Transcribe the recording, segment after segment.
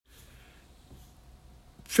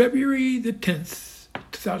February the 10th,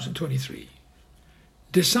 2023.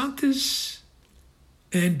 DeSantis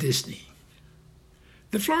and Disney.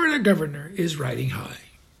 The Florida governor is riding high.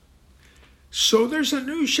 So there's a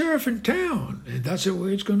new sheriff in town, and that's the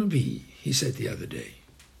way it's going to be, he said the other day.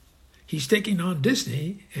 He's taking on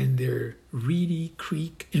Disney and their Reedy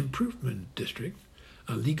Creek Improvement District,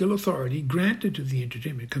 a legal authority granted to the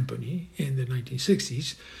entertainment company in the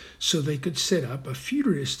 1960s so they could set up a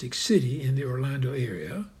futuristic city in the Orlando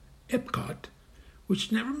area, Epcot,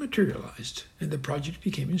 which never materialized, and the project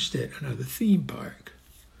became instead another theme park.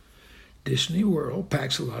 Disney World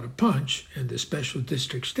packs a lot of punch, and the special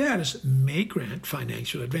district status may grant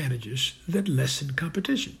financial advantages that lessen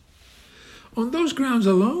competition. On those grounds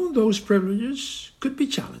alone, those privileges could be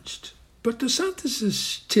challenged. But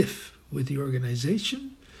DeSantis' tiff with the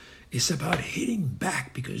organization is about hitting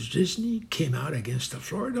back because Disney came out against a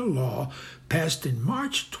Florida law passed in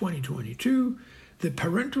March 2022, the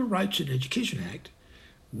Parental Rights in Education Act,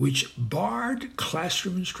 which barred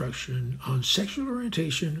classroom instruction on sexual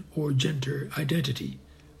orientation or gender identity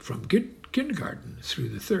from kindergarten through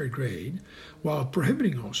the third grade, while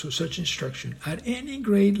prohibiting also such instruction at any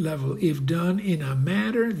grade level if done in a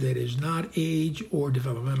manner that is not age or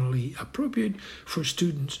developmentally appropriate for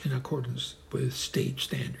students in accordance with state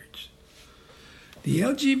standards. The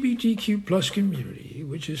LGBTQ plus community,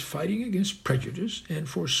 which is fighting against prejudice and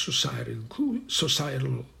for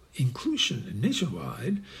societal inclusion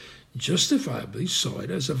nationwide, justifiably saw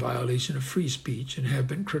it as a violation of free speech and have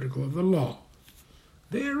been critical of the law.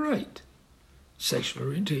 They are right. Sexual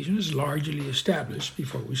orientation is largely established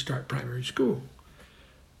before we start primary school.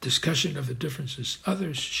 Discussion of the differences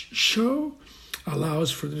others show allows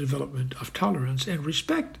for the development of tolerance and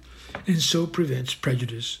respect, and so prevents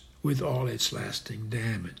prejudice with all its lasting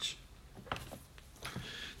damage.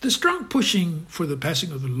 The strong pushing for the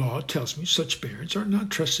passing of the law tells me such parents are not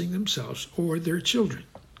trusting themselves or their children.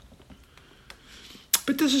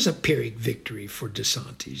 But this is a Pyrrhic victory for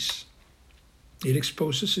DeSantis. It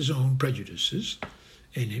exposes his own prejudices,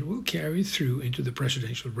 and it will carry through into the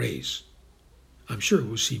presidential race. I'm sure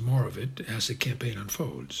we'll see more of it as the campaign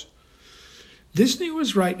unfolds. Disney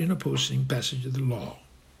was right in opposing passage of the law.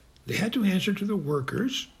 They had to answer to the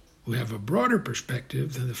workers, who have a broader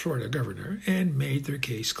perspective than the Florida governor, and made their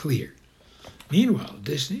case clear. Meanwhile,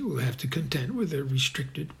 Disney will have to contend with their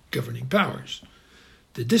restricted governing powers.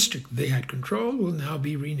 The district they had control will now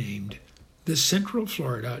be renamed the Central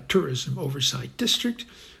Florida Tourism Oversight District,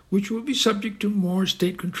 which will be subject to more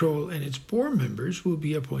state control, and its board members will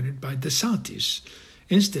be appointed by DeSantis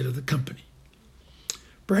instead of the company.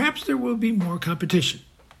 Perhaps there will be more competition,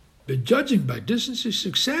 but judging by Disney's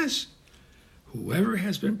success, whoever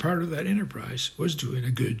has been part of that enterprise was doing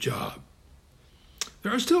a good job.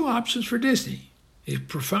 There are still options for Disney. If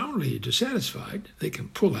profoundly dissatisfied, they can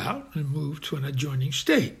pull out and move to an adjoining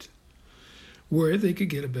state, where they could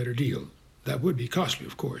get a better deal. That would be costly,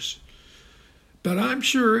 of course. But I'm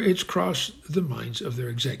sure it's crossed the minds of their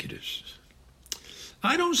executives.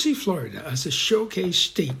 I don't see Florida as the showcase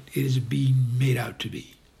state it is being made out to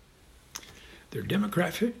be. Their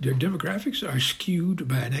demographics are skewed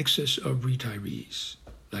by an excess of retirees.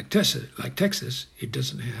 Like Texas, it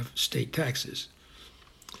doesn't have state taxes.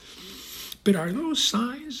 But are those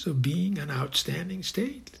signs of being an outstanding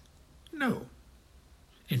state? No.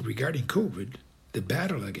 And regarding COVID, the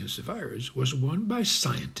battle against the virus was won by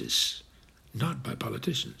scientists, not by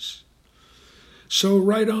politicians. So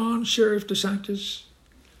right on, Sheriff DeSantis.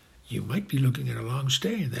 You might be looking at a long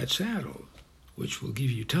stay in that saddle, which will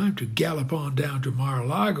give you time to gallop on down to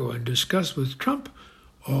Mar-a-Lago and discuss with Trump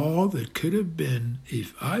all that could have been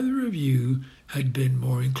if either of you had been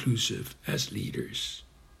more inclusive as leaders.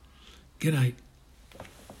 Good night.